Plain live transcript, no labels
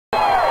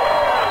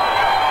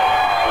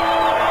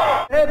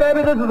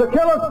baby, this is the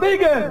killer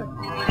speaking.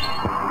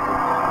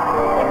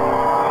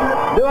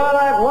 Do I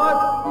like what?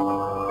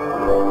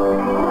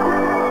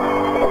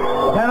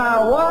 Can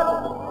I what?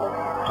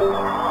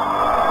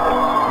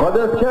 Well,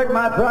 just check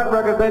my track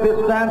record, baby.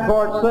 It stands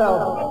for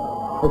itself.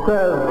 It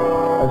says,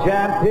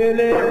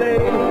 Chantilly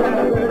lady,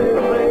 Chantilly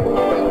lady,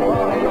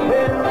 on his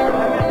head,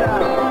 hanging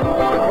down.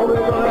 Oh, we're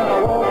gonna let her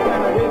walk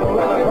and a giggle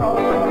let her talk.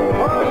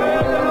 Oh,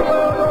 man, in the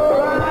world go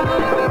round.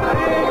 I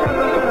ain't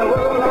nothing in the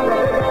world like a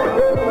big old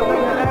girl, but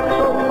they can act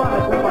so funny.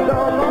 Since my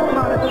doggone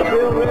money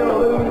still real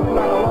loose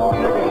like a long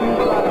nigga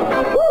used like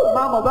a... Woo,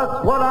 mama, that's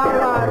what I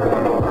like.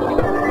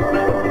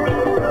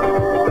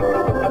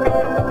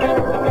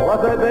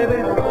 What's that, baby?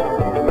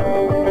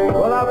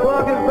 Well, I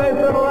plug his face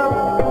to the left.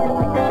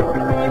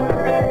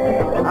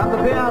 I'm the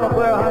piano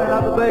player, honey,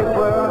 not the bass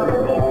player.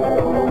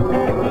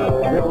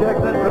 Just check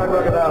this track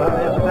record out,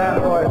 honey. It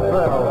stands for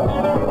itself.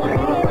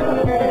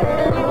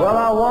 Well,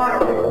 I want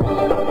to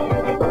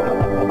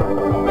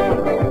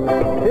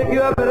pick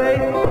you up at 8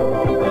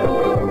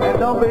 and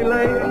don't be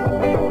late.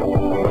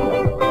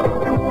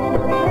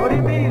 What do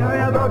you mean, honey?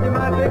 I thought you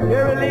might pick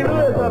Jerry Lee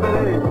Lewis up at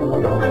 8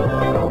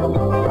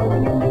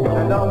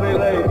 and don't be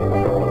late.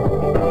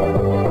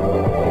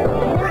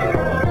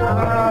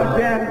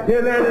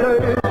 Chantilly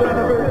ladies and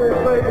a pretty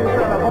face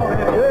and a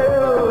honey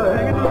tail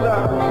hanging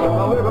down.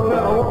 A wiggle and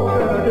a walk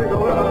and a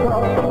jiggle and a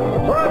talk.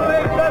 What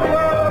makes that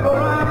world go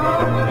round?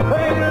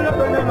 Ain't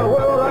nothing in the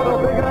world like a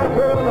big-eyed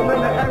girl that make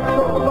me act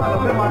so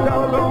funny. And my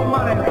doggone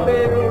money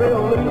stays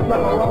real loose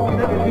like a long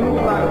nigga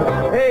used like.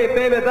 Hey,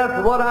 baby, that's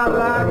what I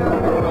like.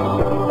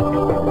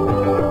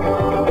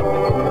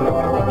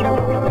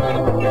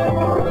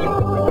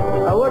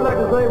 I would like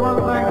to say one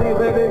thing to you,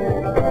 baby.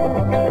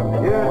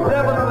 You're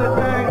definitely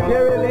tearing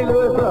Jerry Lee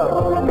Lewis up.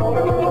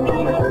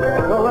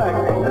 Correct.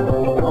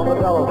 On the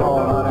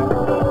telephone, honey.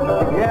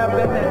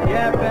 Yapping and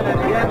yapping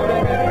and yapping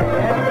and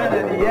yapping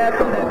and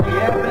yapping and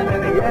yapping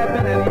and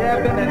yapping and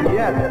yapping and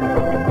yapping.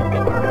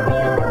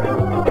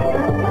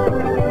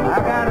 I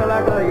kind of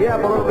like to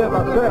yap a little bit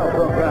myself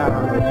sometimes.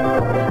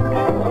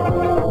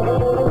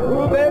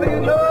 Ooh, baby,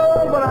 you know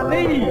what I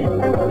need.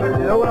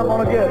 You know what I'm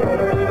going to get. You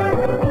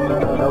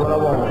know what I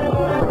want.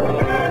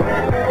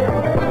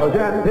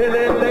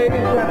 Chantilly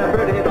ladies and a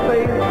pretty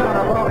face and a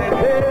funny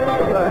tail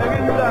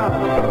hanging down.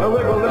 A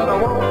wiggle and a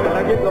walk and a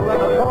giggle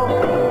and a talk.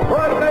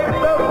 What makes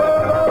the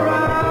world go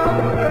round?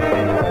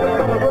 Ain't nothing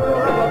in the world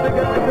like a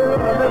big-eyed girl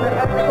that let me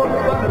act so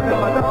funny. And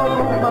my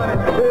doggone money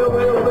still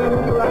real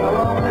loose like a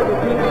long nigga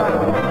juice like a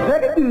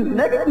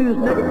nigga juice,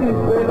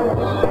 baby.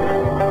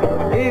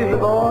 Easy,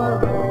 boys.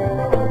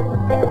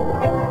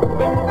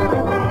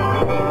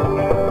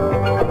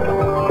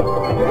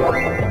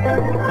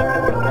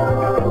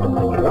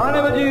 Honey,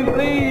 would you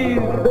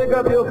please pick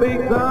up your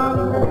feet, son?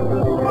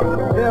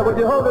 Yeah, would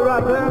you hold it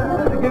right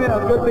there? Give me a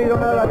good beat on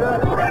that like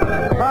that.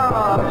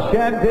 Ah,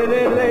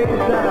 Chantilly ladies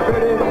and a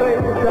pretty face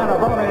and a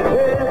funny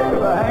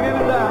tail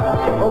hanging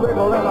down. A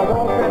wiggle and a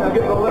walk and a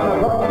giggle and a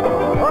talk.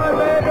 Why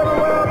make the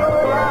world go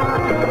round?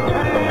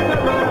 Ain't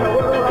nothing in the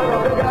world like a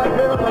big-eyed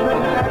girl that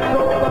make me act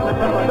so funny.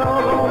 And my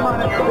doggone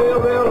money still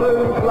real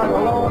loose like a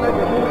long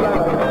nigga used like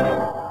a...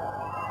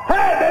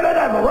 Hey, baby,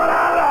 that's what I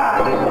like!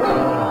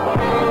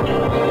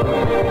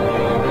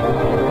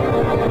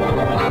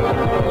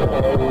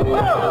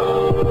 Whoa!